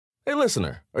Hey,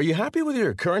 listener, are you happy with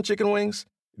your current chicken wings?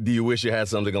 Do you wish you had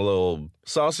something a little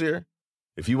saucier?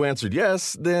 If you answered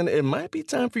yes, then it might be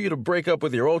time for you to break up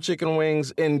with your old chicken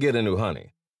wings and get a new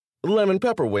honey. Lemon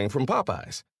pepper wing from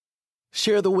Popeyes.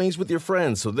 Share the wings with your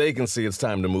friends so they can see it's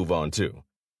time to move on too.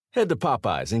 Head to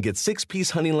Popeyes and get 6-piece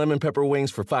honey lemon pepper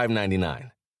wings for $5.99.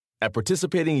 At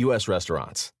participating U.S.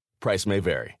 restaurants. Price may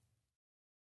vary.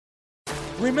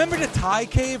 Remember the Thai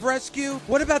cave rescue?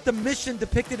 What about the mission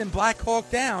depicted in Black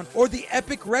Hawk Down or the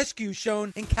epic rescue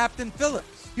shown in Captain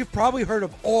Phillips? You've probably heard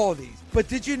of all these, but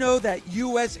did you know that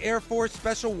U.S. Air Force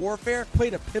Special Warfare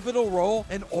played a pivotal role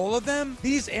in all of them?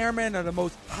 These airmen are the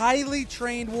most highly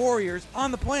trained warriors on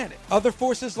the planet. Other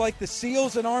forces like the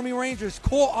SEALs and Army Rangers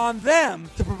call on them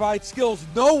to provide skills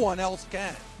no one else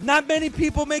can. Not many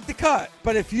people make the cut,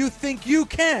 but if you think you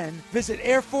can, visit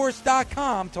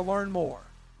airforce.com to learn more.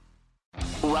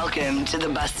 Welcome to the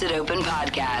Busted Open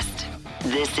Podcast.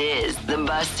 This is the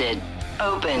Busted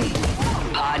Open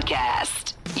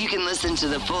Podcast. You can listen to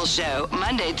the full show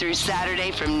Monday through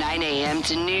Saturday from 9 a.m.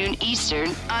 to noon Eastern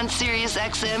on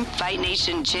SiriusXM Fight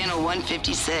Nation Channel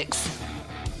 156.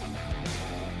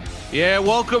 Yeah,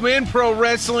 welcome in, pro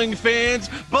wrestling fans.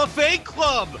 Buffet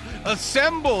Club,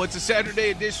 assemble. It's a Saturday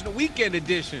edition, a weekend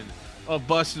edition of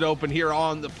Busted Open here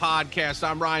on the podcast.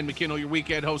 I'm Ryan McKinnell, your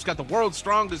weekend host. Got the world's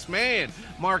strongest man,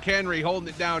 Mark Henry, holding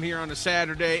it down here on a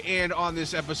Saturday. And on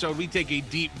this episode, we take a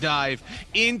deep dive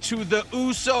into the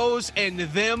Usos and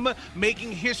them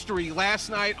making history last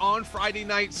night on Friday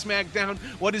Night SmackDown.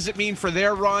 What does it mean for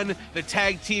their run, the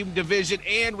tag team division?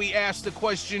 And we ask the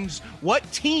questions,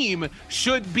 what team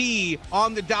should be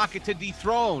on the docket to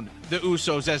dethrone the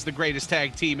Usos as the greatest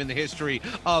tag team in the history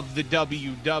of the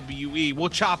WWE? We'll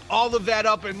chop all of that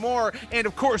up and more. And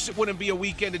of course, it wouldn't be a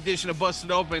weekend edition of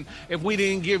Busted Open if we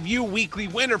didn't give you weekly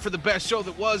winner for the best show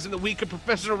that was in the week of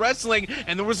professional wrestling.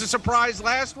 And there was a surprise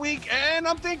last week, and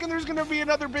I'm thinking there's going to be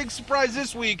another big surprise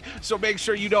this week. So make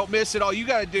sure you don't miss it. All you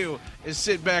got to do is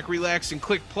sit back, relax, and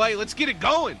click play. Let's get it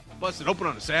going. Busted Open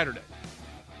on a Saturday.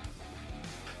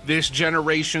 This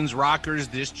generation's rockers,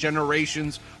 this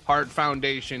generation's Hart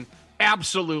Foundation,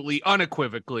 absolutely,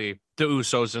 unequivocally, the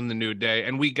Usos and the New Day.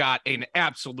 And we got an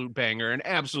absolute banger, an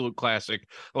absolute classic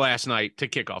last night to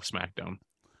kick off SmackDown.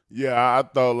 Yeah, I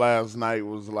thought last night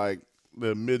was like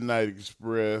the Midnight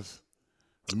Express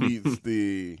meets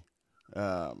the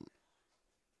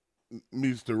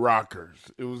Rockers.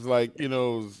 It was like, you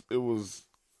know, it was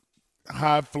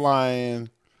high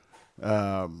flying,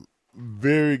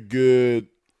 very good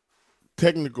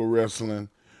technical wrestling,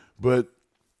 but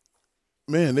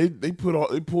man, they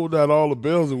pulled out all the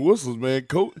bells and whistles, man.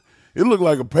 It looked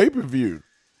like a pay-per-view.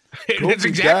 It's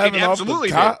exactly, absolutely.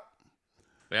 Top,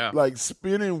 yeah, like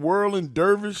spinning, whirling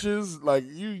dervishes, like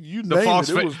you name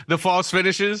it. The false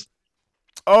finishes.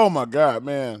 Oh my God,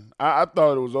 man! I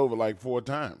thought it was over like 4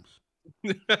 times,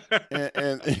 and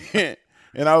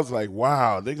I was like,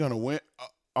 wow, they're gonna win.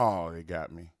 Oh, they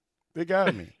got me. They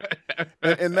got me,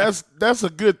 and that's a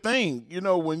good thing, you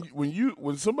know.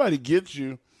 When somebody gets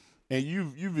you, and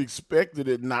you've expected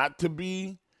it not to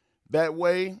be that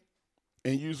way,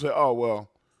 and you say, oh well,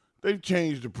 they've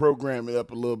changed the programming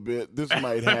up a little bit. This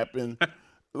might happen.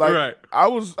 Like right. I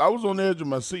was on the edge of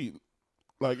my seat.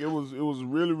 Like it was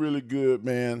really, really good,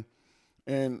 man.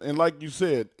 And like you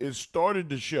said, it started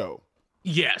the show.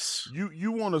 Yes.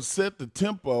 You want to set the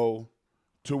tempo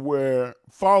to where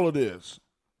follow this.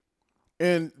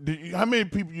 And how many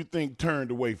people you think turned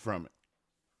away from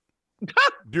it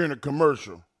during a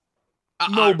commercial?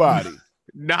 Nobody.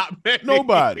 Not many.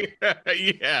 Nobody.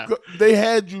 Yeah. They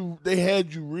had you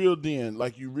reeled in,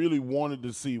 like you really wanted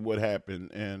to see what happened.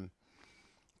 And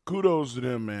kudos to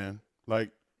them, man.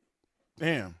 Like,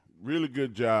 damn, really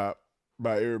good job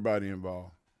by everybody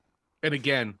involved. And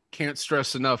again, can't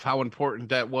stress enough how important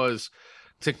that was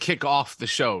to kick off the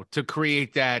show, to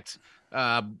create that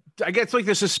I guess like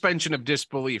the suspension of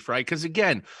disbelief, right? Because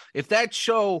again, if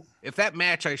that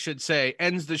match, I should say,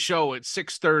 ends the show at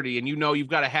 6:30 and you know you've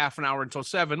got a half an hour until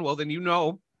 7, well, then you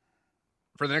know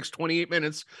for the next 28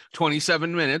 minutes,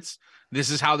 27 minutes, this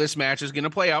is how this match is going to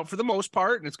play out for the most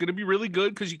part. And it's going to be really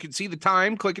good because you can see the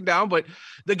time clicking down. But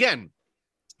again,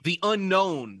 the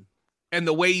unknown and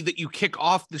the way that you kick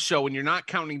off the show and you're not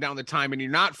counting down the time and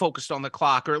you're not focused on the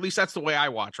clock, or at least that's the way I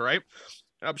watch, right?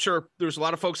 I'm sure there's a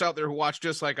lot of folks out there who watch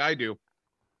just like I do.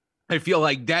 I feel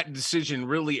like that decision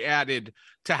really added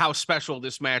to how special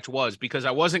this match was because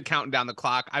I wasn't counting down the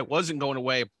clock. I wasn't going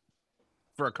away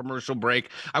for a commercial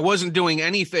break. I wasn't doing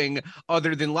anything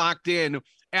other than locked in,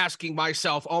 asking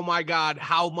myself, oh my God,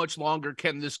 how much longer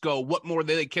can this go? What more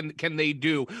can they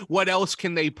do? What else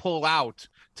can they pull out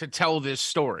to tell this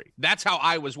story. That's how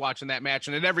I was watching that match.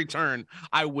 And at every turn,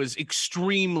 I was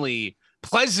extremely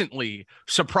pleasantly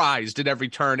surprised at every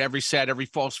turn, every set, every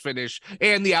false finish,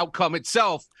 and the outcome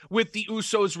itself, with the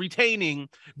Usos retaining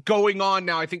going on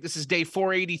now. I think this is day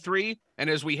 483. And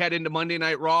as we head into Monday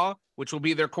Night Raw, which will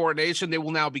be their coronation, they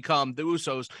will now become, the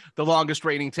Usos, the longest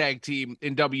reigning tag team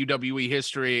in WWE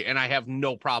history. And I have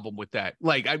no problem with that.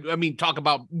 Like, I mean, talk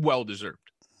about well-deserved.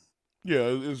 Yeah,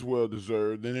 it's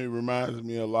well-deserved. And it reminds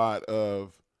me a lot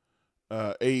of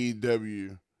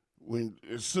AEW. When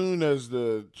as soon as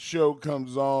the show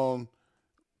comes on,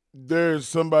 there's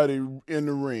somebody in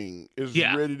the ring is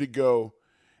ready to go,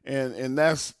 and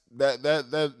that's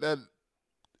that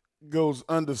goes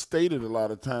understated a lot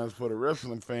of times for the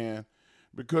wrestling fan,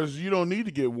 because you don't need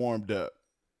to get warmed up.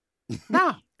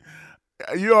 No,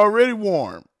 you're already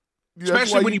warm.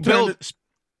 Especially when you build.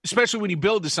 Especially when you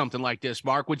build to something like this,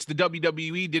 Mark, which the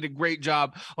WWE did a great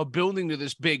job of building to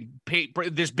this big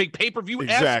pay-per-view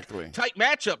exactly type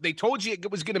matchup. They told you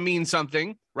it was going to mean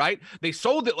something, right? They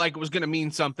sold it like it was going to mean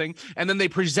something, and then they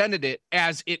presented it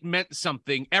as it meant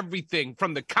something. Everything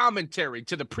from the commentary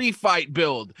to the pre-fight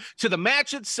build to the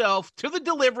match itself to the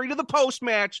delivery to the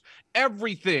post-match,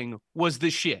 everything was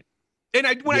the shit. And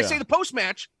when I say the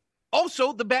post-match,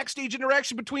 also the backstage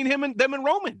interaction between them and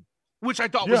Roman, which I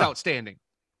thought was outstanding.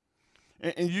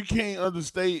 And you can't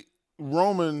understate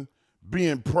Roman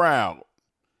being proud.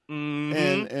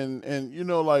 Mm-hmm. And you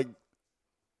know, like,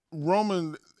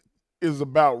 Roman is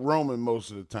about Roman most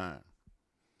of the time.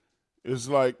 It's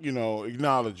like, you know,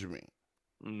 acknowledge me.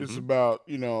 Mm-hmm. It's about,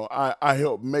 you know, I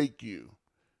helped make you.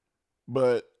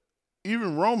 But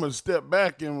even Roman stepped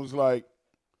back and was like,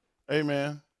 hey,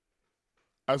 man,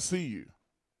 I see you.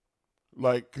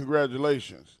 Like,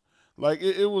 congratulations. Like,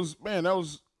 it was, man, that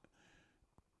was,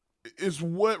 it's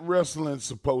what wrestling's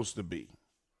supposed to be.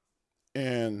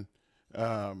 And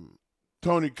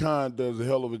Tony Khan does a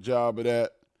hell of a job of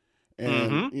that.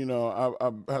 And, you know,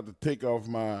 I have to take off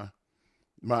my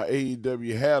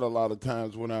AEW hat a lot of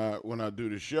times when I do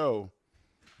the show.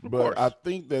 But I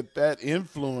think that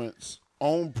influence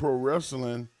on pro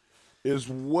wrestling is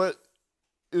what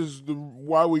is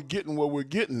why we're getting what we're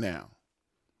getting now.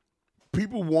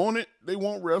 People want it. They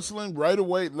want wrestling right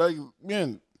away. Like,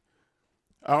 man,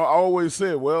 I always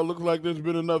said, well, it looks like there's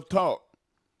been enough talk.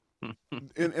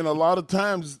 and a lot of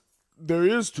times there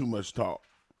is too much talk.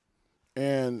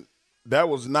 And that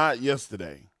was not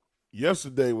yesterday.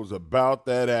 Yesterday was about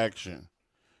that action.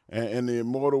 And the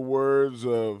immortal words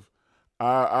of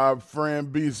our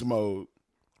friend Beast Mode,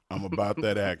 I'm about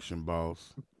that action,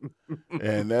 boss.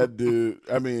 And that dude,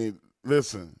 I mean,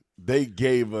 listen, they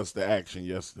gave us the action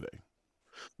yesterday.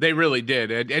 They really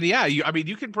did. And yeah, I mean,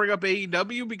 you can bring up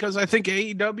AEW, because I think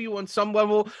AEW on some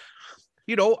level,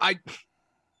 you know, I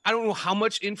don't know how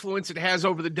much influence it has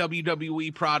over the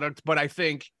WWE product, but I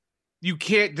think you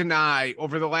can't deny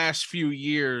over the last few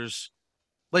years,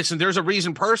 listen, there's a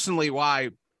reason personally why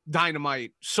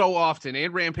Dynamite so often,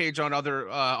 and Rampage on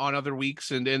other weeks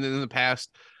and in the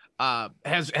past,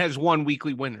 has one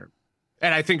weekly winner.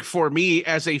 And I think for me,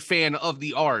 as a fan of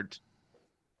the art,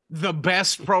 the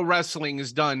best pro wrestling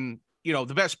is done, you know,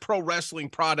 the best pro wrestling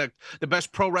product, the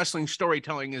best pro wrestling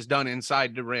storytelling is done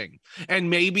inside the ring. And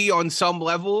maybe on some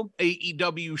level,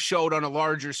 AEW showed on a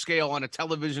larger scale, on a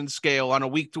television scale, on a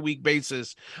week-to-week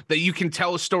basis, that you can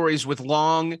tell stories with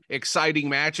long, exciting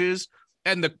matches.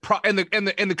 And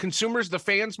the consumers, the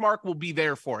fans, Mark, will be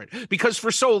there for it, because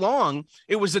for so long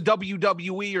it was the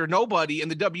WWE or nobody, and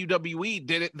the WWE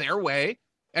did it their way.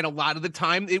 And a lot of the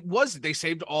time they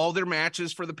saved all their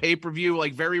matches for the pay-per-view.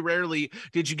 Like, very rarely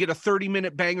did you get a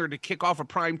 30-minute banger to kick off a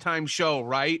primetime show,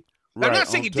 right? I'm not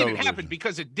saying it didn't happen,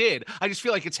 because it did. I just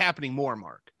feel like it's happening more,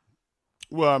 Mark.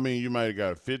 Well, I mean, you might have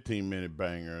got a 15-minute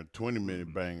banger, a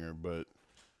 20-minute banger, but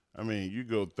I mean, you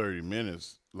go 30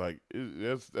 minutes, like,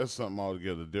 that's something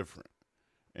altogether different.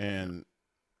 And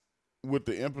with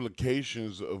the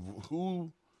implications of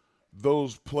who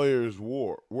those players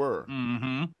were,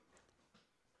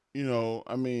 you know,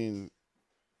 I mean,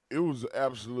 it was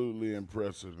absolutely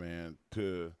impressive, man,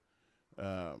 to,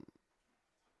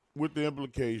 with the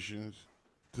implications,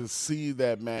 to see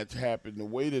that match happen the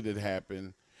way that it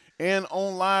happened, and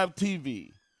on live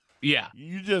TV. Yeah.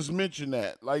 You just mentioned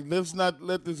that. Like, let's not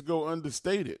let this go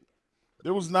understated.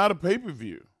 There was not a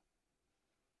pay-per-view.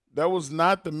 That was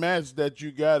not the match that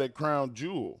you got at Crown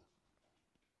Jewel.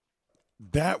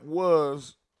 That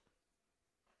was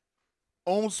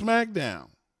on SmackDown.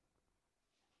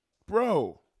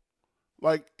 Bro,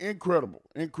 like, incredible.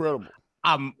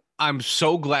 I'm I'm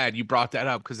so glad you brought that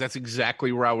up, because that's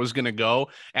exactly where I was going to go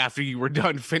after you were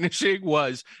done finishing.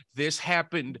 Was this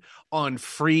happened on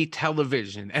free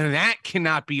television, and that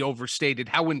cannot be overstated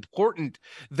how important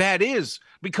that is,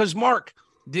 because Mark,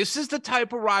 this is the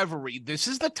type of rivalry, this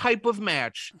is the type of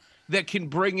match that can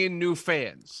bring in new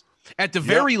fans. At the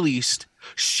very least,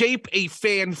 shape a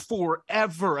fan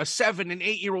forever. A 7 and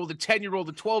 8-year-old, a 10-year-old,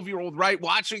 a 12-year-old, right?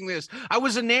 Watching this, I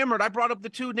was enamored. I brought up the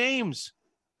 2 names.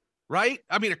 Right?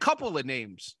 I mean, a couple of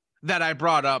names that I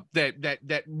brought up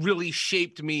that really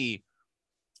shaped me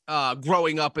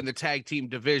growing up in the tag team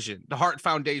division, the Hart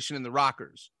Foundation and the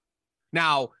Rockers.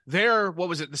 Now, what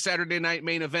was it? The Saturday night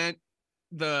main event,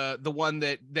 the one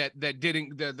that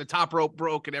didn't, the top rope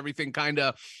broke and everything kind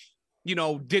of,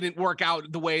 didn't work out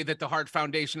the way that the Hart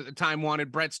Foundation at the time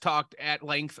wanted. Brett's talked at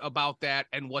length about that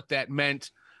and what that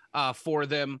meant for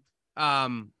them.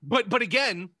 But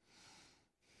again,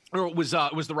 or it was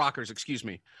the Rockers, excuse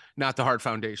me, not the Hart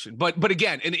Foundation. But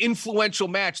again, an influential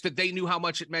match that they knew how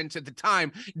much it meant at the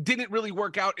time. Didn't really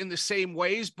work out in the same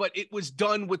ways, but it was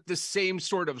done with the same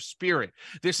sort of spirit.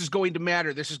 This is going to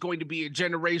matter. This is going to be a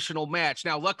generational match.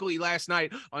 Now, luckily last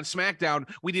night on SmackDown,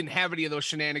 we didn't have any of those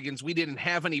shenanigans. We didn't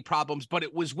have any problems, but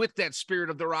it was with that spirit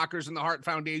of the Rockers and the Hart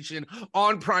Foundation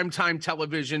on primetime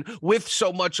television with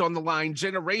so much on the line,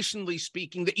 generationally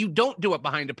speaking, that you don't do it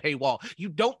behind a paywall. You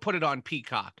don't put it on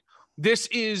Peacock. This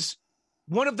is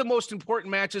one of the most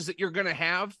important matches that you're going to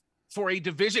have for a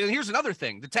division. And here's another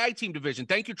thing, the tag team division.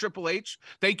 Thank you, Triple H.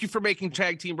 Thank you for making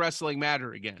tag team wrestling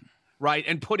matter again, right?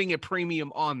 And putting a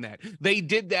premium on that. They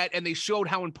did that, and they showed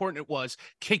how important it was,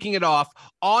 kicking it off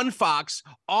on Fox,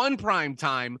 on prime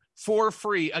time, for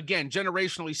free. Again,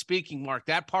 generationally speaking, Mark,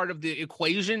 that part of the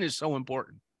equation is so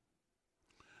important.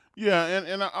 Yeah,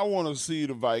 and I want to see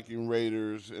the Viking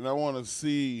Raiders, and I want to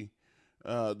see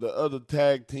the other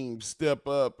tag teams step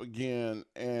up again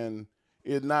and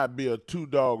it not be a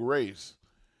 2-dog race.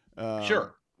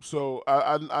 Sure. So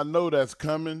I know that's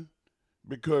coming,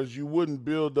 because you wouldn't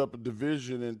build up a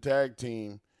division in tag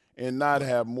team and not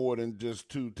have more than just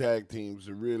 2 tag teams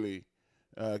to really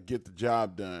get the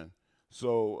job done.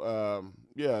 So,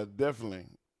 yeah, definitely.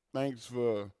 Thanks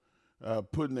for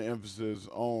putting the emphasis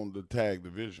on the tag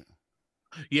division.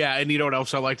 Yeah, and you know what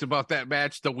else I liked about that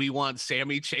match? The "We Want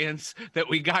Sammy" chants that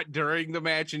we got during the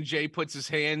match, and Jay puts his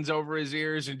hands over his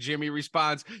ears, and Jimmy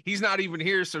responds, "He's not even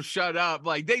here, so shut up."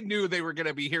 Like, they knew they were going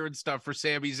to be hearing stuff for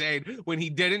Sami Zayn when he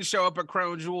didn't show up at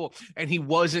Crown Jewel, and he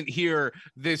wasn't here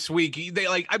this week.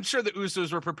 I'm sure the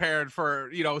Usos were prepared for,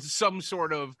 some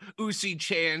sort of Usi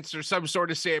chants or some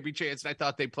sort of Sammy chants, and I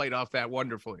thought they played off that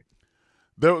wonderfully.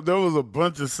 There was a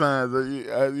bunch of signs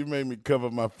that you made me cover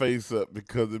my face up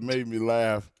because it made me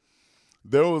laugh.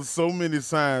 There was so many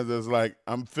signs that's like,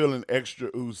 I'm feeling extra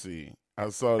Usi. I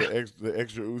saw the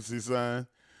extra Usi sign.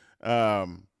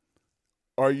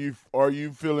 Are you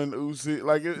feeling Usi?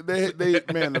 Like they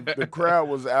man, the crowd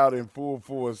was out in full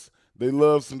force. They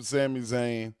love some Sami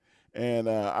Zayn, and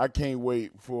I can't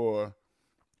wait for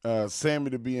Sami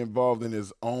to be involved in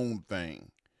his own thing.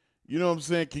 You know what I'm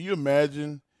saying? Can you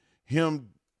imagine him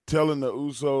telling the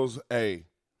Usos, "Hey,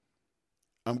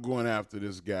 I'm going after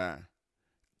this guy.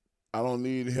 I don't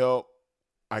need help.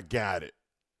 I got it."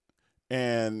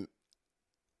 And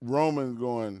Roman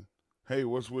going, "Hey,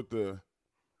 what's with the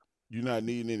you not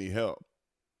needing any help?"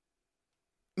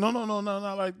 No,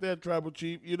 not like that, Tribal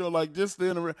Chief. Like just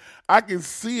the I can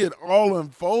see it all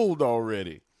unfold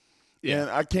already. Yeah. And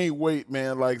I can't wait,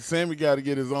 man. Like, Sami got to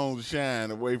get his own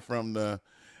shine away from the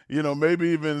maybe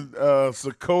even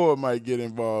Sikoa might get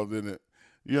involved in it.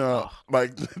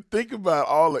 Like, think about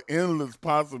all the endless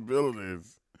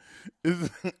possibilities.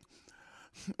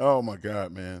 Oh my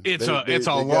God, man! It's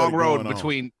a long road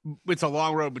between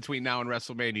now and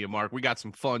WrestleMania, Mark. We got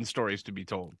some fun stories to be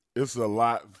told. It's a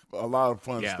lot of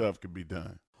fun stuff could be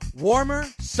done. Warmer,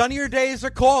 sunnier days are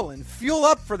calling. Fuel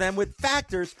up for them with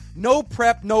Factor's no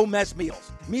prep, no mess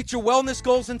meals. Meet your wellness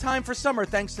goals in time for summer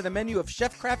thanks to the menu of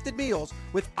chef-crafted meals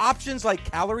with options like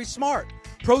Calorie Smart,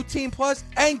 Protein Plus,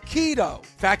 and Keto.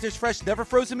 Factor's fresh, never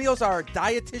frozen meals are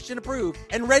dietitian approved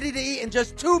and ready to eat in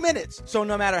just 2 minutes. So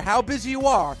no matter how busy you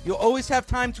are, you'll always have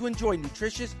time to enjoy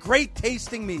nutritious, great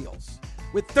tasting meals.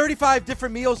 With 35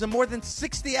 different meals and more than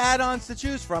 60 add-ons to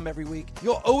choose from every week,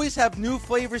 you'll always have new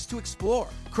flavors to explore.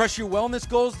 Crush your wellness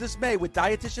goals this May with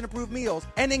dietitian-approved meals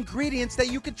and ingredients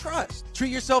that you can trust.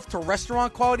 Treat yourself to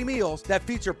restaurant-quality meals that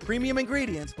feature premium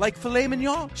ingredients like filet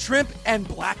mignon, shrimp, and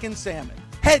blackened salmon.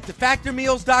 Head to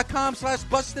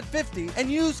factormeals.com/busted50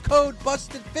 and use code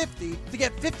busted50 to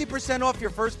get 50% off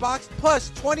your first box plus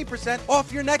 20%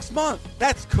 off your next month.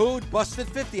 That's code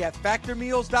busted50 at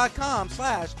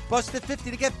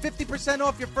factormeals.com/busted50 to get 50%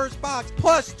 off your first box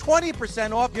plus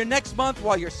 20% off your next month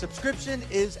while your subscription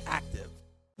is active.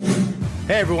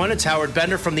 Hey everyone, it's Howard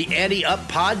Bender from the Ante Up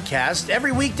Podcast.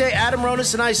 Every weekday, Adam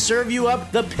Ronis and I serve you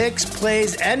up the picks,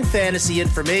 plays, and fantasy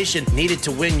information needed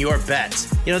to win your bets.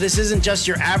 You know, this isn't just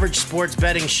your average sports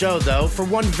betting show, though, for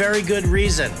one very good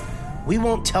reason. We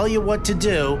won't tell you what to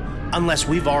do unless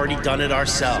we've already done it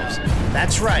ourselves.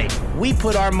 That's right, we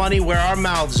put our money where our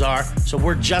mouths are, so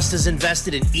we're just as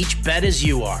invested in each bet as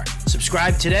you are.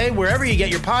 Subscribe today wherever you get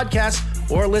your podcasts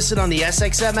or listen on the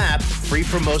SXM app, free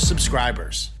for most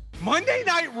subscribers. Monday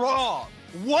Night Raw,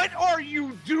 what are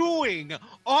you doing?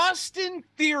 Austin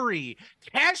Theory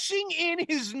cashing in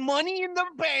his money in the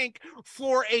bank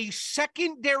for a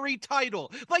secondary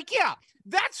title. Like, yeah,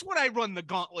 that's what I run the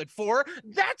gauntlet for.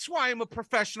 That's why I'm a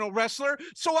professional wrestler,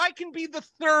 so I can be the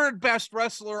third best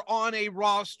wrestler on a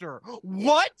roster.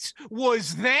 What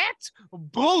was that?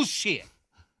 Bullshit.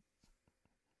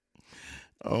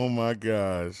 Oh, my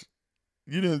gosh.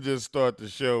 You didn't just start the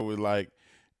show with, like,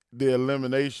 the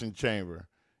elimination chamber.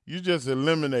 You just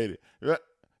eliminated.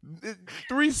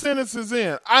 3 sentences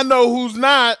in. I know who's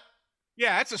not.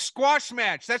 Yeah, that's a squash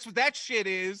match. That's what that shit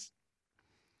is.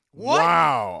 What?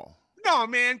 Wow. No,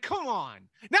 man, come on.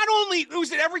 Not only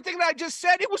was it everything that I just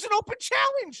said, it was an open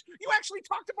challenge. You actually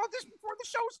talked about this before the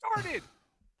show started.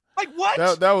 Like,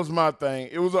 what? That was my thing.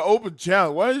 It was an open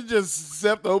challenge. Why did you just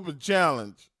accept the open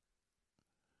challenge?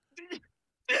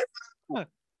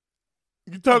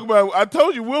 You talk about, I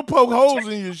told you, we'll poke holes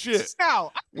in your shit.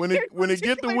 Now, when it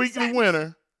get the weekly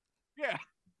winner, yeah,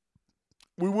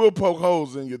 we will poke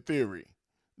holes in your theory.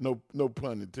 No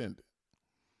pun intended.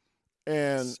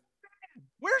 And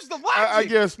where's the logic? I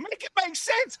guess make it make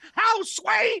sense. How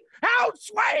sway?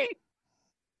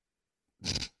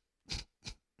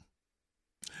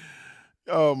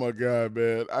 Oh my God,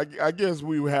 man. I guess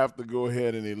we would have to go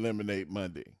ahead and eliminate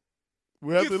Monday.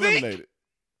 We have to eliminate it.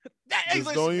 Hey,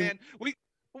 listen, man, we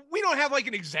don't have like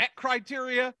an exact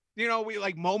criteria. You know, we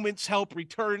like moments help,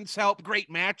 returns help,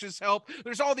 great matches help.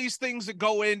 There's all these things that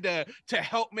go into to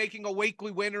help making a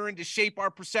weekly winner and to shape our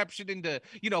perception and to,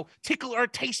 you know, tickle our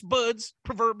taste buds,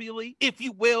 proverbially, if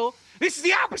you will. This is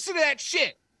the opposite of that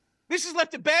shit. This has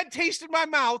left a bad taste in my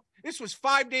mouth. This was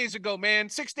 5 days ago, man.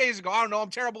 6 days ago. I don't know.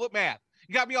 I'm terrible at math.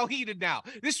 You got me all heated now.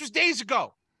 This was days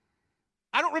ago.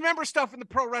 I don't remember stuff in the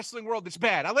pro wrestling world that's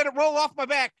bad. I let it roll off my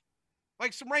back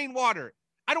like some rainwater.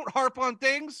 I don't harp on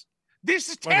things. This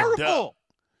is terrible.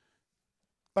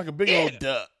 Like a big old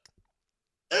duck.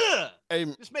 Hey,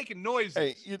 just making noises.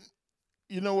 Hey,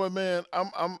 you know what, man?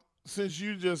 I'm since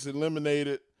you just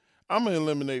eliminated, I'm gonna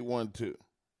eliminate one too.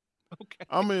 Okay.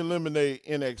 I'm gonna eliminate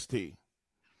NXT.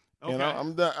 Okay. And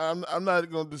I'm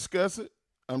not gonna discuss it.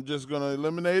 I'm just gonna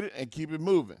eliminate it and keep it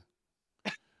moving.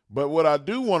 But what I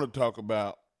do want to talk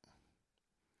about,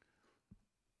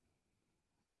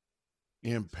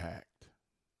 Impact.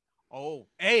 Oh,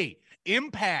 hey,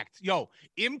 Impact. Yo,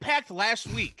 Impact last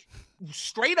week,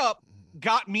 straight up,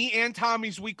 got me and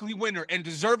Tommy's weekly winner, and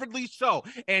deservedly so.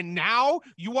 And now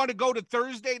you want to go to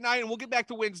Thursday night, and we'll get back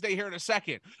to Wednesday here in a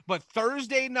second. But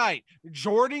Thursday night,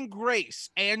 Jordan Grace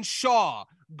and Shaw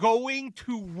going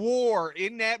to war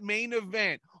in that main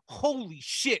event. Holy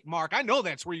shit, Mark. I know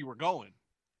that's where you were going.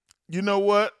 You know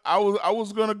what? I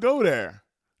was going to go there.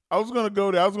 I was going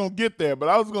to get there, but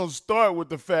I was going to start with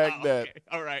the fact that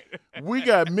all right. we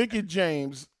got Mickie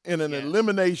James in an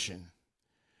elimination.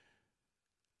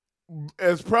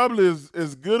 As probably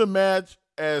as good a match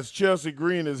as Chelsea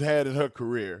Green has had in her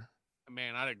career.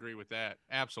 Man, I'd agree with that.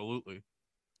 Absolutely.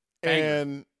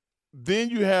 And then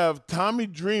you have Tommy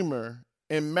Dreamer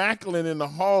and Macklin in the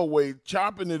hallway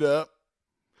chopping it up.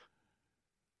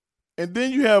 And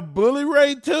then you have Bully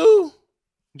Ray too.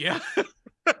 Yeah.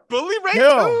 Bully Ray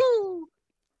too.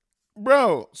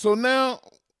 Bro, so now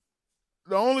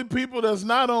the only people that's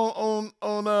not on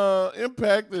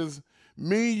Impact is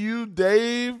me, you,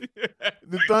 Dave,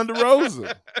 the Thunder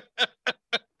Rosa.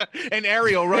 And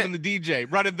Ariel running the DJ.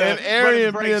 And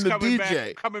Ariel being the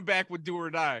DJ. Coming back with Do or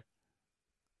Die.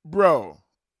 Bro,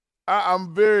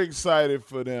 I'm very excited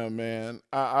for them, man.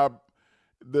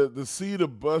 The see the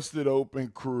Busted Open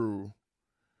crew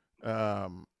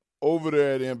over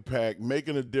there at Impact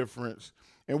making a difference.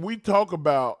 And we talk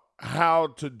about how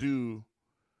to do,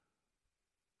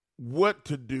 what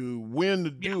to do, when to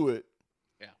do it.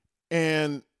 Yeah.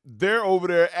 And they're over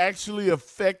there actually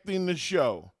affecting the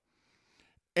show.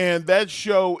 And that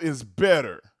show is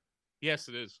better. Yes,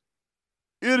 it is.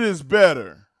 It is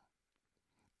better.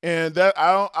 And that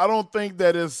I don't think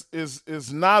that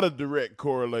is not a direct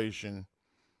correlation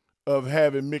of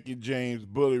having Mickie James,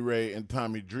 Bully Ray, and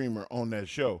Tommy Dreamer on that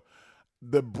show.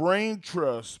 The brain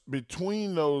trust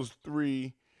between those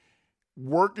three,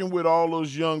 working with all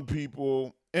those young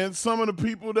people and some of the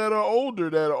people that are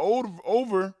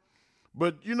over,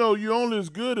 but you're only as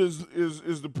good as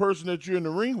the person that you're in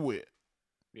the ring with.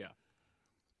 Yeah.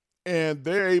 And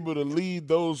they're able to lead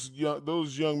those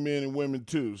young men and women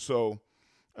too. So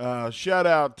shout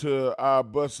out to our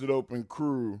Busted Open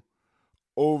crew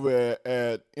over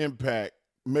at Impact,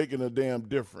 making a damn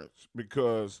difference,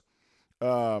 because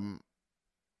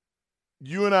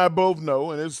you and I both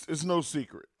know, and it's no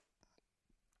secret,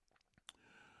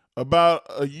 about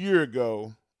a year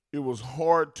ago, it was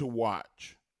hard to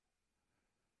watch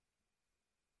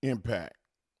Impact.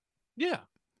 Yeah.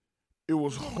 It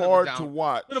was hard to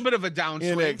watch. A little bit of a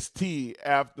downswing. NXT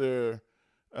after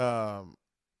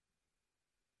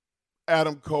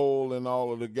Adam Cole and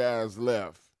all of the guys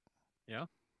left. Yeah.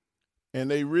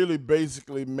 And they really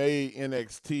basically made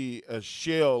NXT a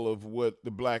shell of what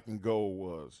the Black and Gold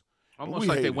was. Almost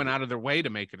like they went out of their way to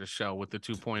make it a show with the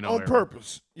 2.0 on era.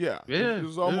 purpose. Yeah. Yeah. It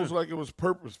was almost like it was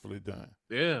purposefully done.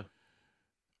 Yeah.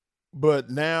 But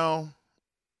now,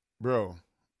 bro,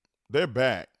 they're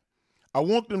back. I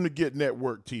want them to get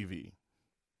network TV.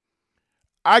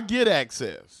 I get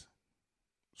access,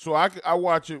 so I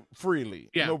watch it freely.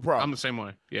 Yeah, no problem. I'm the same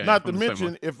way. Yeah. Not to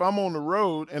mention, if I'm on the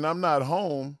road and I'm not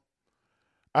home,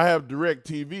 I have Direct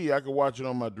TV. I can watch it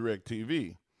on my Direct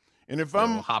TV. And if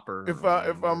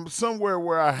I'm somewhere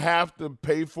where I have to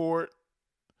pay for it,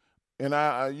 and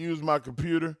I use my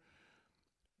computer,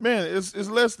 man, it's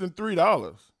less than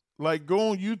 $3. Like, go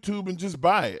on YouTube and just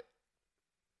buy it.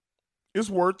 It's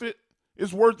worth it.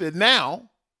 It's worth it now.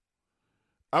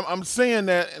 I'm saying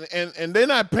that, and they're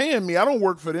not paying me. I don't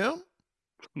work for them.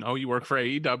 No, you work for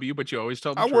AEW, but you always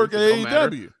tell the truth. I work at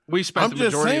AEW. We spent the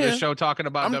majority of the show talking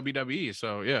about WWE,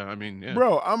 so yeah, I mean, yeah.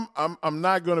 Bro, I'm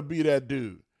not gonna be that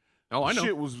dude. Oh, I know.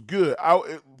 Shit was good.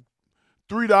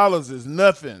 $3 is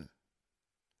nothing.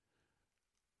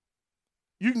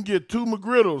 You can get 2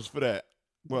 McGriddles for that.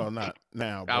 Well, not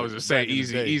now. I was just saying,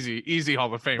 easy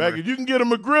Hall of Famer. You can get a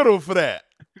McGriddle for that.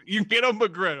 You can get a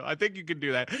McGriddle. I think you can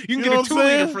do that. You can get a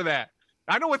 2-liter for that.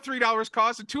 I know what $3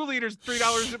 costs. A 2 liters,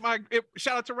 $3 at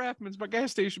shout out to Rathman's, my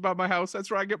gas station by my house.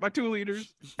 That's where I get my 2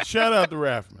 liters. Shout out to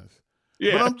Rathman's.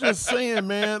 Yeah. But I'm just saying,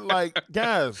 man, like,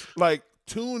 guys, like,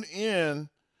 tune in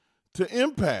to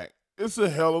Impact. It's a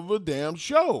hell of a damn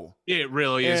show. It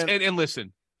really is. And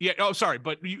listen, yeah. Oh, sorry,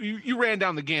 but you ran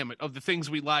down the gamut of the things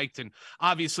we liked, and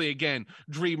obviously, again,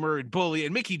 Dreamer and Bully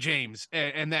and Mickie James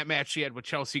and that match she had with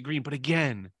Chelsea Green. But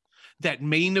again, that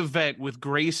main event with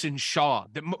Grace and Shaw,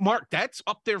 Mark, that's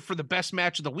up there for the best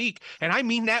match of the week, and I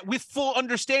mean that with full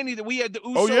understanding that we had the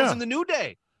Usos and the New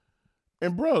Day.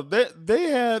 And bro, they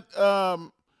had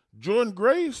Jordan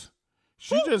Grace.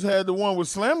 She just had the one with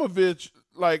Slamovich,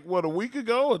 like what, a week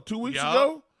ago or 2 weeks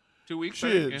ago? 2 weeks.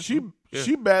 Shit,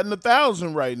 she batting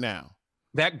 1,000 right now.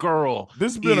 That girl.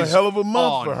 This has been a hell of a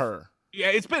month for her. Yeah,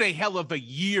 it's been a hell of a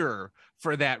year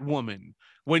for that woman.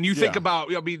 When you think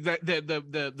about, I mean,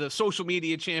 the social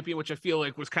media champion, which I feel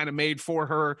like was kind of made for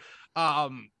her,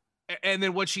 and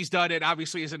then what she's done, and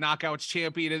obviously as a Knockouts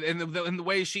champion, and the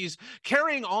way she's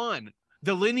carrying on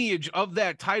the lineage of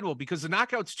that title, because the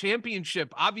Knockouts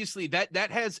championship, obviously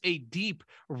that has a deep,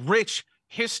 rich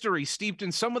history steeped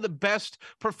in some of the best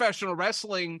professional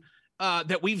wrestling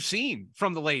that we've seen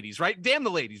from the ladies, right? Damn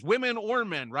the ladies, women or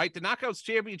men, right? The Knockouts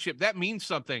championship, that means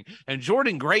something. And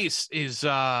Jordan Grace is,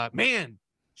 man,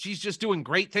 she's just doing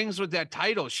great things with that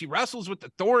title. She wrestles with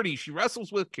authority. She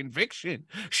wrestles with conviction.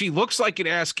 She looks like an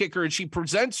ass kicker, and she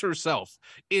presents herself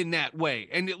in that way.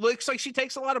 And it looks like she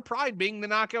takes a lot of pride being the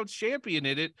Knockouts champion.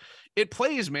 It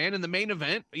plays, man, in the main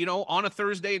event, on a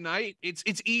Thursday night. It's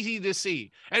easy to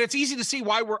see. And it's easy to see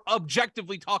why we're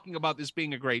objectively talking about this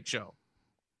being a great show.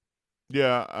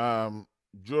 Yeah,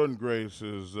 Jordan Grace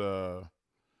is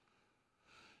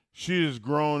she has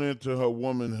grown into her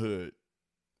womanhood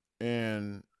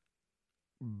and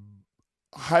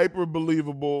hyper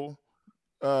believable,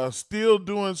 still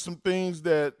doing some things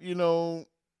that,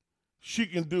 she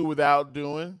can do without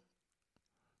doing,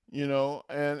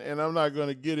 and I'm not going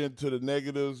to get into the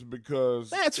negatives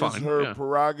because it's her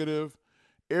prerogative.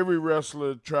 Every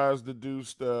wrestler tries to do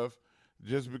stuff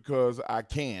just because I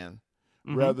can.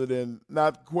 Rather than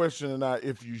not questioning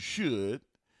if you should.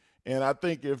 And I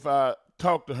think if I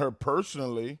talk to her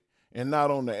personally and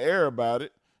not on the air about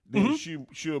it, then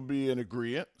she'll be in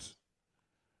agreement,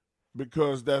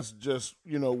 because that's just,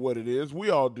 what it is. We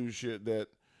all do shit that,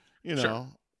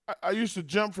 I used to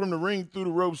jump from the ring through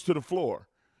the ropes to the floor.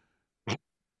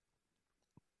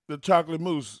 The chocolate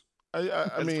mousse.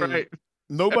 I mean, right.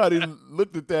 Nobody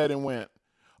looked at that and went,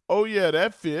 "Oh yeah,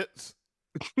 that fits."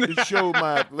 It showed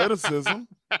my athleticism.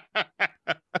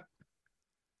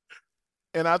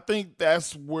 And I think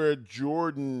that's where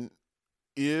Jordan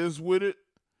is with it.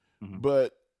 Mm-hmm.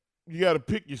 But you got to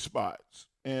pick your spots.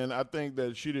 And I think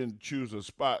that she didn't choose her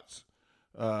spots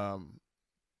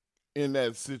in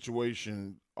that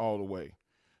situation all the way.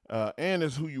 And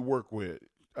it's who you work with.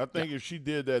 I think if she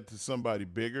did that to somebody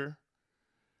bigger,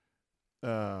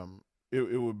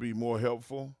 it would be more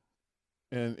helpful.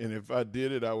 And if I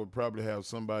did it, I would probably have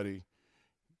somebody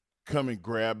come and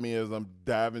grab me as I'm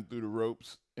diving through the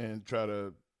ropes and try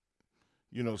to,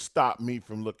 stop me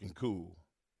from looking cool.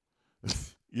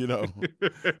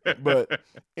 But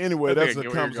anyway, that's a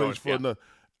conversation for another.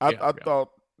 I thought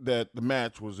that the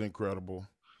match was incredible.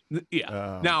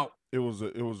 Yeah. Now it was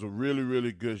a really,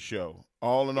 really good show.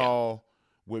 All in all,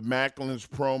 with Macklin's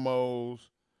promos,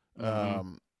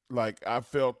 I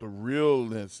felt the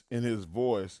realness in his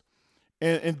voice,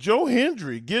 and Joe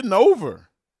Hendry getting over.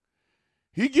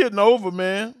 He getting over,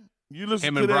 man. You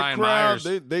listen to that Brian crowd,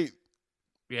 Myers. they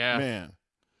man,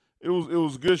 it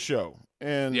was a good show.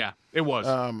 And it was.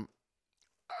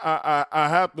 I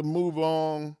have to move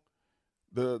on.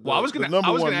 The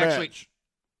number one match.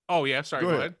 Oh yeah, sorry. Go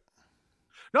ahead.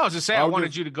 No, I was just saying.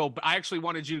 I actually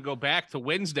wanted you to go back to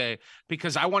Wednesday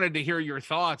because I wanted to hear your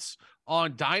thoughts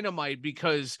on Dynamite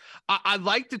because I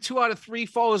like the 2 out of 3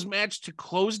 falls match to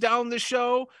close down the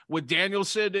show with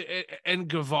Danielson and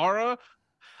Guevara.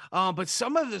 But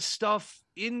some of the stuff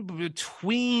in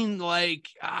between,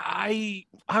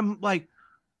 I'm like,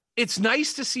 it's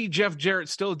nice to see Jeff Jarrett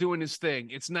still doing his thing.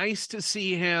 It's nice to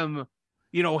see him,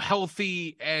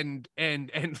 healthy and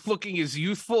looking as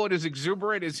youthful and as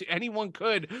exuberant as anyone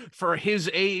could for his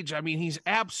age. I mean, he's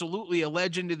absolutely a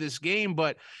legend of this game,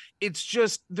 but it's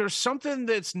just, there's something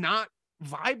that's not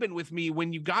vibing with me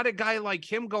when you got a guy like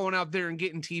him going out there and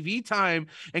getting TV time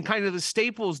and kind of the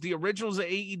staples, the originals of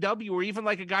AEW, or even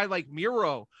like a guy like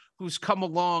Miro who's come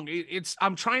along.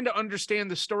 I'm trying to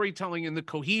understand the storytelling and the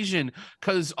cohesion,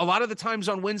 because a lot of the times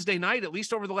on Wednesday night, at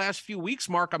least over the last few weeks,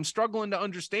 Mark, I'm struggling to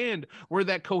understand where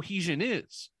that cohesion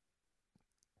is.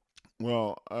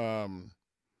 Well, I'm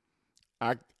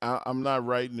not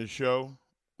writing the show.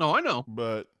 Oh, I know.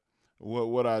 But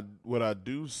what I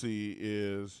do see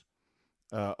is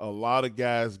a lot of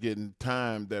guys getting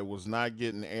time that was not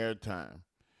getting airtime.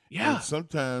 Yeah. And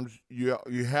sometimes you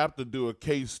have to do a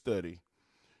case study.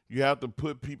 You have to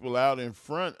put people out in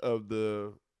front of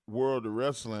the world of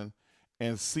wrestling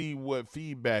and see what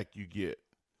feedback you get.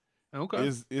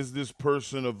 Okay. Is this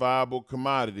person a viable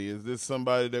commodity? Is this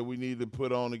somebody that we need to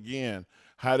put on again?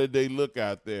 How did they look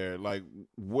out there? Like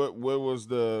what was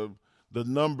the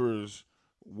numbers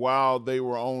while they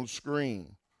were on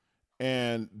screen?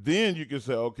 And then you can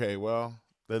say, okay, well,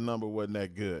 that number wasn't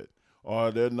that good.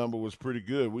 Or that number was pretty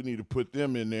good. We need to put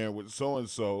them in there with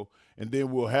so-and-so, and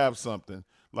then we'll have something.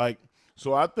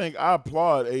 So I think I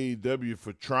applaud AEW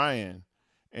for trying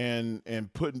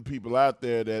and putting people out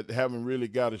there that haven't really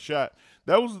got a shot.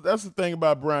 That's the thing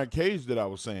about Brian Cage that I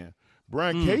was saying.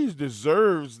 Brian Cage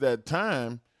deserves that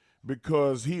time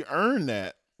because he earned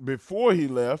that before he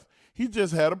left. He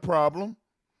just had a problem,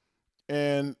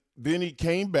 and then he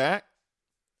came back,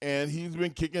 and he's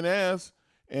been kicking ass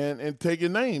and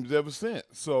taking names ever since.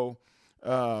 So,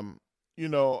 a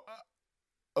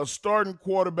starting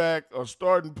quarterback, a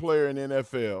starting player in the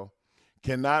NFL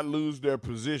cannot lose their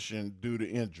position due to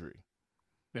injury.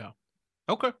 Yeah.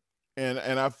 Okay. And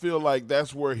I feel like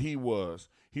that's where he was.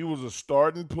 He was a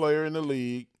starting player in the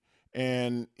league,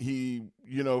 and he,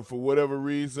 for whatever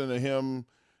reason of him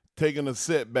taking a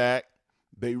setback,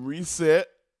 they reset,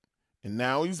 and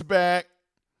now he's back.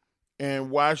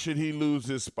 And why should he lose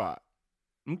his spot?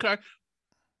 Okay.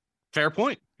 Fair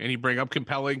point. And you bring up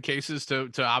compelling cases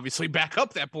to obviously back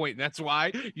up that point. And that's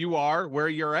why you are where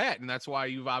you're at. And that's why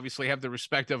you've obviously have the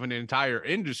respect of an entire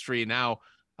industry. Now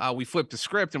we flip the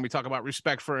script and we talk about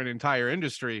respect for an entire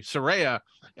industry. Saraya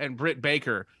and Britt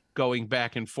Baker going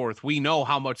back and forth. We know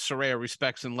how much Saraya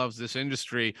respects and loves this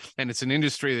industry. And it's an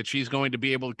industry that she's going to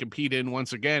be able to compete in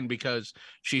once again because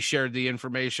she shared the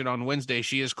information on Wednesday.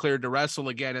 She is cleared to wrestle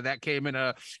again. And that came in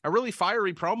a really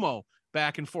fiery promo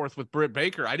back and forth with Britt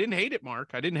Baker. I didn't hate it, Mark.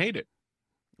 I didn't hate it.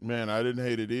 Man, I didn't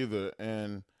hate it either.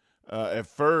 And at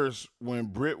first, when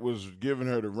Britt was giving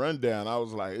her the rundown, I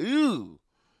was like, ooh,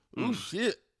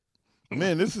 shit.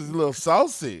 Man, this is a little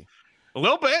saucy. A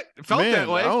little bit. It felt that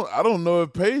way. I don't know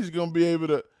if Paige is going to be able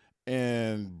to.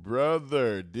 And,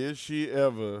 brother, did she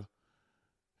ever.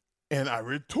 And I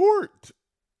retort.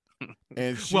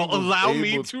 And she well, was allow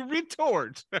me able to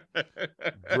retort.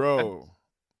 Bro,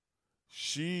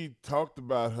 she talked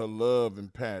about her love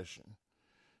and passion.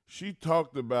 She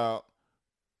talked about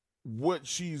what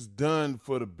she's done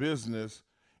for the business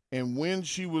and when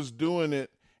she was doing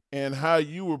it and how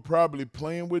you were probably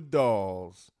playing with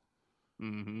dolls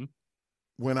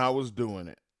when I was doing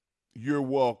it. You're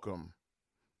welcome.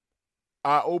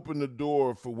 I opened the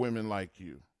door for women like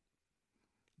you.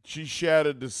 She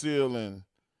shattered the ceiling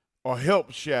or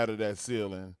helped shatter that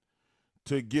ceiling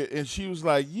to get, and she was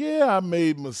like, yeah, I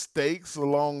made mistakes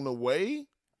along the way.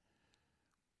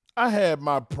 I had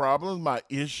my problems, my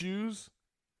issues,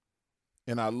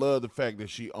 and I love the fact that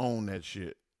she owned that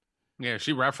shit. Yeah,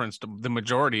 she referenced the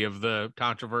majority of the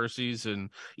controversies and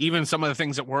even some of the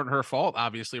things that weren't her fault,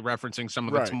 obviously referencing some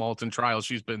of the tumult and trials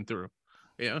she's been through.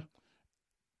 Yeah.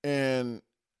 And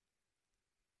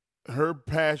her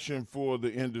passion for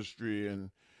the industry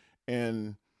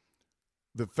and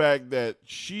the fact that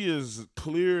she is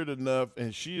cleared enough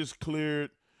and she is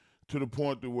cleared to the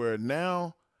point to where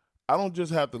now I don't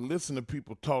just have to listen to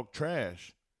people talk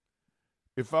trash.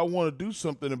 If I want to do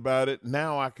something about it,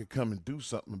 now I could come and do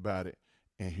something about it.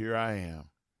 And here I am.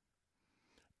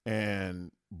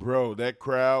 And, bro, that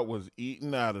crowd was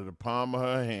eating out of the palm of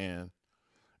her hand.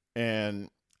 And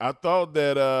I thought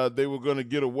that they were going to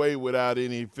get away without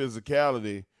any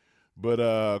physicality. But,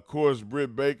 of course,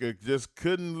 Britt Baker just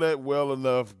couldn't let well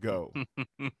enough go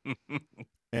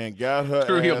and got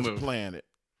her ass planted.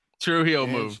 True heel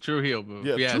move. True heel move.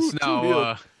 Yeah, yes. True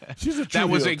heel. She's a true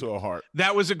heel to a heart.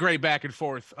 That was a great back and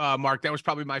forth, Mark. That was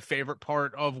probably my favorite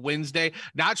part of Wednesday.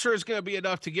 Not sure it's going to be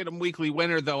enough to get them weekly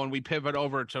winner, though, and we pivot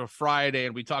over to Friday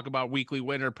and we talk about weekly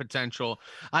winner potential.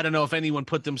 I don't know if anyone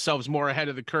put themselves more ahead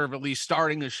of the curve, at least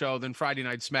starting the show, than Friday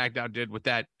Night SmackDown did with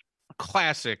that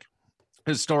classic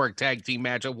historic tag team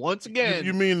matchup. Once again,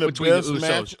 you mean the best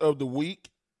match of the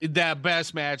week? That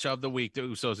best match of the week, the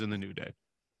Usos and the New Day.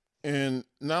 And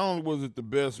not only was it the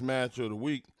best match of the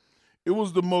week, it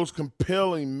was the most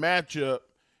compelling matchup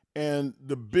and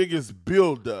the biggest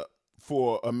build-up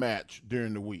for a match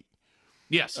during the week.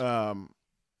 Yes.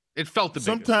 It felt the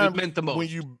biggest. It meant the most. When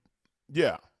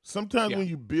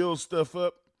you build stuff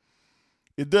up,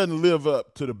 it doesn't live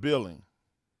up to the billing.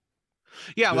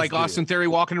 Yeah, like Austin Theory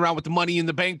walking around with the Money in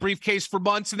the Bank briefcase for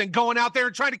months and then going out there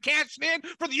and trying to cash it in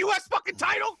for the U.S. fucking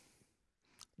title.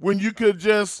 When you could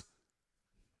just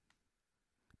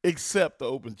accept the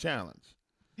open challenge.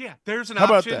 Yeah, there's an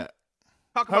option.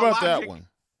 How about that? How about that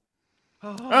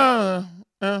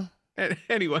one?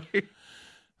 Anyway.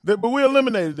 But we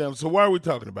eliminated them, so why are we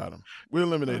talking about them? We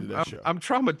eliminated that show. I'm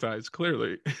traumatized,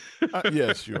 clearly.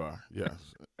 Yes, you are. Yes.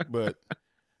 But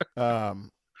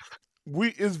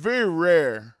it's very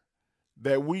rare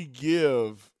that we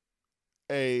give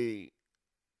a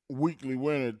weekly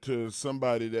winner to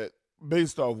somebody that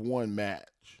based off one match.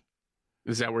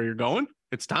 Is that where you're going?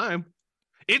 It's time.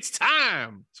 It's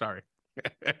time. Sorry.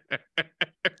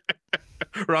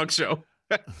 Wrong show.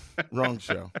 Wrong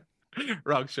show.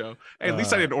 Wrong show. Hey, at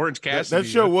least I did Orange Cassidy. That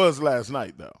show was last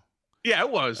night, though. Yeah,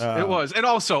 it was. It was. And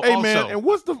also, man, and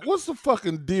what's the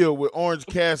fucking deal with Orange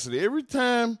Cassidy? Every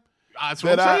time that's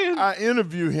what I'm saying. I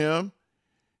interview him,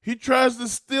 he tries to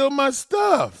steal my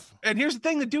stuff. And here's the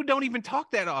thing, the dude don't even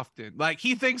talk that often. Like,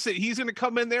 he thinks that he's going to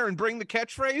come in there and bring the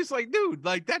catchphrase. Like, dude,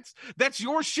 like that's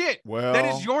your shit. Well, that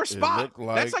is your spot.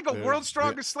 That's like a World's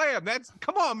Strongest Slam.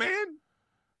 Come on, man.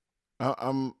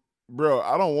 Bro,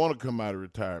 I don't want to come out of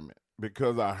retirement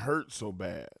because I hurt so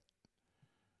bad.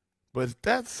 But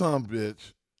that son of a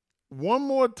bitch, one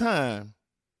more time,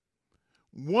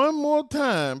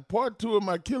 part 2 of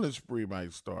my killing spree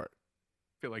might start.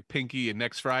 Feel like Pinky and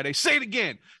next Friday. Say it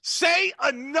again. Say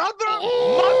another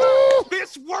mother.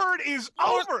 This word is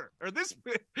over. Or this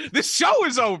show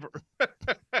is over.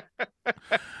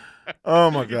 Oh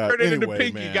my God. Turn it into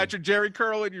Pinky. Man. You got your Jerry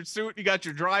curl in your suit. You got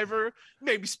your driver.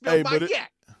 Maybe spill my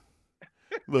yak.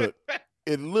 Look,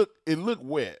 it looked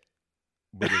wet,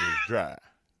 but it was dry.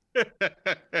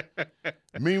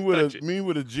 me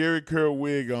with a Jerry curl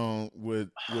wig on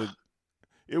would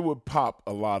pop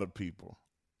a lot of people.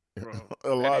 Bro,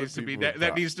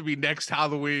 that needs to be next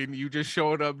Halloween. You just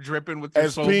showing up dripping with your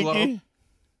soul glow.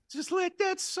 Just let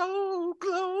that soul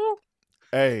glow.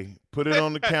 Hey, put it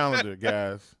on the calendar,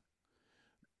 guys.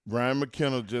 Ryan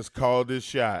McKinnell just called his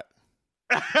shot.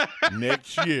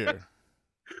 Next year.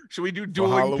 Should we do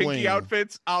dueling Pinky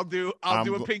outfits? I'll do a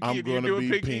Pinky and you do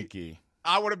a Pinky.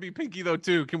 I want to be Pinky though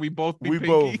too. Can we both be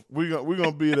Pinky? We're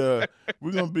gonna be the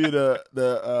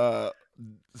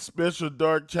special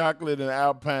dark chocolate and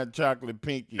Alpine chocolate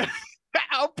Pinkies.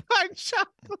 Alpine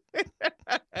chocolate.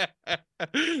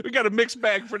 We got a mixed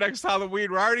bag for next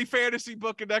Halloween. We're already fantasy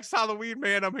booking next Halloween,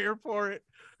 man. I'm here for it.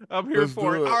 I'm here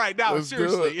for it. All right, now,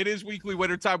 seriously, it is weekly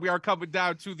winter time. We are coming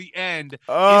down to the end.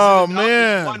 Oh,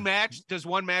 man. One match? Does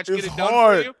one match get it done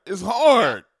hard. for you? It's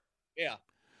hard. Yeah.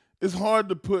 It's hard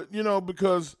to put,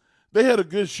 because they had a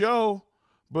good show,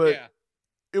 but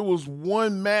it was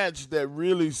one match that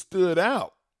really stood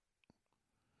out.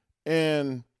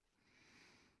 And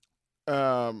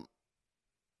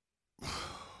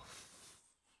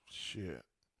shit.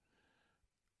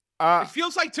 It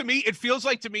feels like to me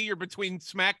you're between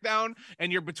SmackDown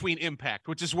and you're between Impact,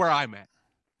 which is where I'm at.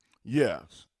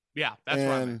 Yes. Yeah, that's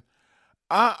where I'm at.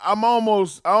 I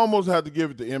almost had to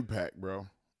give it to Impact, bro.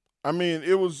 I mean,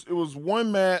 it was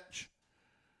one match,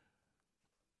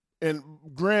 and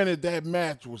granted, that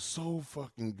match was so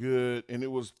fucking good, and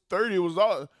it was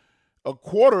all a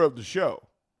quarter of the show.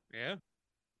 Yeah.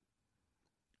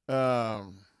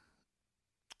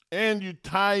 And you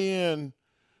tie in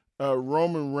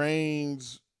Roman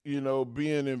Reigns,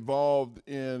 being involved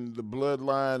in the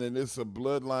bloodline, and it's a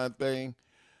bloodline thing.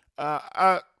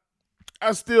 I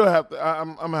still have to.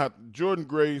 I'm gonna have to. Jordan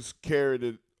Grace carried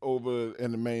it over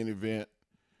in the main event,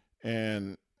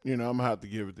 and I'm gonna have to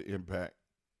give it to Impact.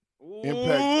 Ooh.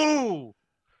 Impact.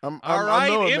 All right, I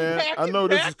know it, Impact, man. I know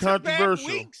this is controversial.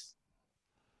 Weeks.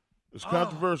 It's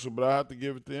controversial, but I have to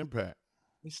give it to Impact.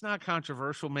 It's not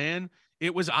controversial, man.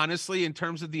 It was honestly, in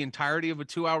terms of the entirety of a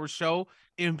 2-hour show,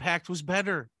 Impact was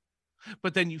better.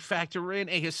 But then you factor in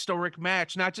a historic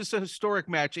match, not just a historic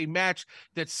match, a match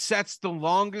that sets the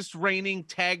longest reigning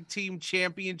tag team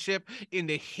championship in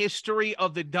the history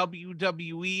of the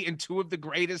WWE and two of the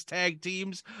greatest tag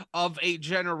teams of a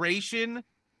generation.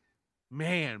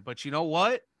 Man, but you know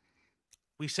what?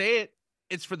 We say it.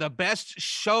 It's for the best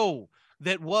show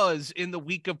that was in the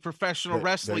week of professional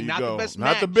wrestling, not the best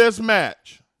match. Not the best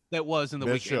match. That was in the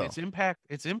best weekend. Show. It's Impact.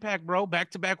 It's Impact, bro.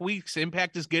 Back-to-back weeks.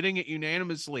 Impact is getting it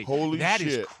unanimously. Holy shit. That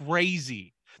is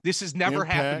crazy. This has never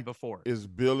happened before. Is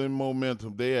building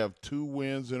momentum. They have 2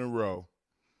 wins in a row.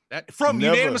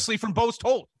 Unanimously from both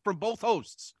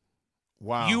hosts.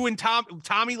 Wow. You and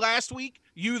Tommy last week,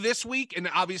 you this week, and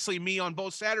obviously me on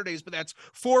both Saturdays, but that's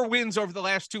 4 wins over the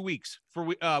last 2 weeks for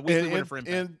weekly winner for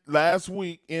Impact. And last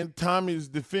week, in Tommy's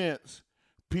defense,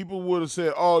 people would have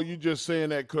said, "Oh, you just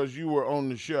saying that because you were on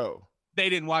the show." They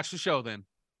didn't watch the show then.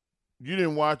 You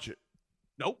didn't watch it.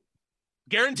 Nope.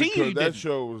 Guarantee you that didn't.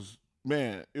 show was,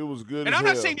 man, it was good. And as I'm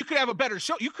hell. not saying you could have a better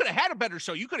show. You could have had a better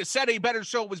show. You could have said a better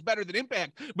show was better than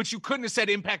Impact, but you couldn't have said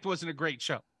Impact wasn't a great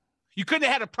show. You couldn't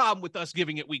have had a problem with us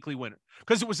giving it weekly winner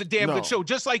because it was a damn good show.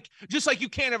 Just like you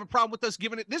can't have a problem with us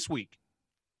giving it this week.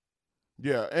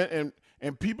 Yeah,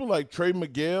 and people like Trey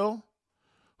Miguel,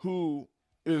 who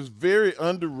is very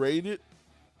underrated.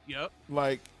 Yep.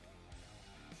 Like,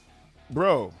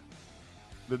 bro,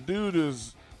 the dude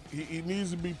is he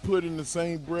needs to be put in the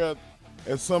same breath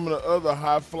as some of the other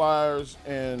high flyers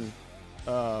and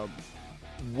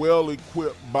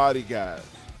well-equipped body guys.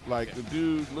 Like, the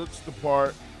dude looks the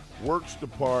part, works the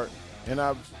part, and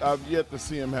I've yet to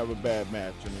see him have a bad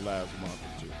match in the last month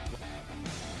or 2.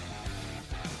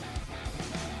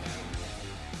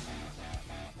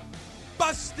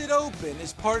 Busted Open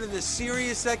is part of the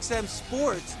SiriusXM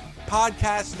Sports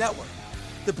Podcast Network.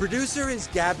 The producer is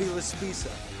Gabby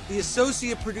Laspisa. The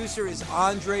associate producer is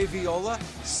Andre Viola.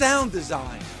 Sound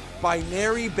design by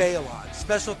Neri Balon.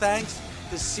 Special thanks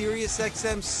to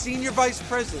SiriusXM Senior Vice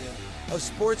President of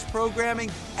Sports Programming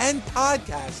and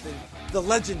Podcasting, the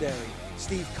legendary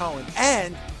Steve Cohen,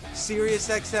 and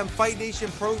SiriusXM Fight Nation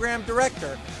Program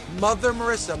Director, Mother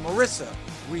Marissa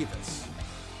Rivas.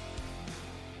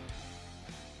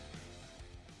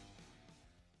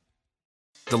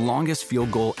 The longest field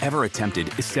goal ever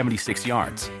attempted is 76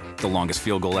 yards. The longest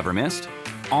field goal ever missed?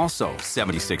 Also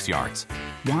 76 yards.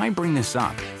 Why bring this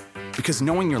up? Because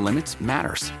knowing your limits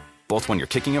matters, both when you're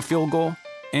kicking a field goal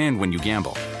and when you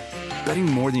gamble. Betting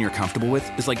more than you're comfortable with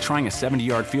is like trying a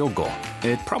 70-yard field goal.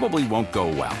 It probably won't go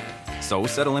well. So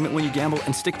set a limit when you gamble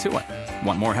and stick to it.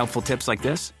 Want more helpful tips like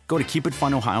this? Go to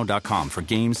keepitfunohio.com for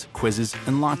games, quizzes,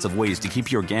 and lots of ways to keep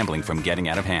your gambling from getting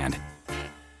out of hand.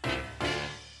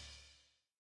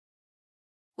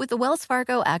 With the Wells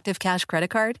Fargo Active Cash Credit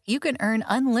Card, you can earn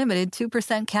unlimited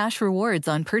 2% cash rewards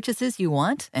on purchases you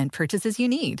want and purchases you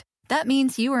need. That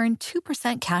means you earn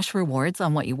 2% cash rewards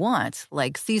on what you want,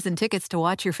 like season tickets to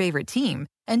watch your favorite team,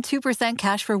 and 2%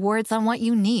 cash rewards on what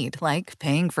you need, like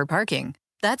paying for parking.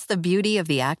 That's the beauty of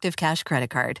the Active Cash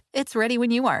Credit Card. It's ready when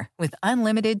you are, with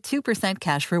unlimited 2%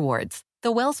 cash rewards.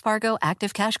 The Wells Fargo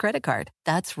Active Cash Credit Card.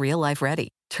 That's real life ready.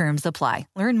 Terms apply.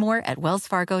 Learn more at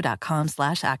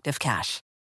wellsfargo.com/activecash.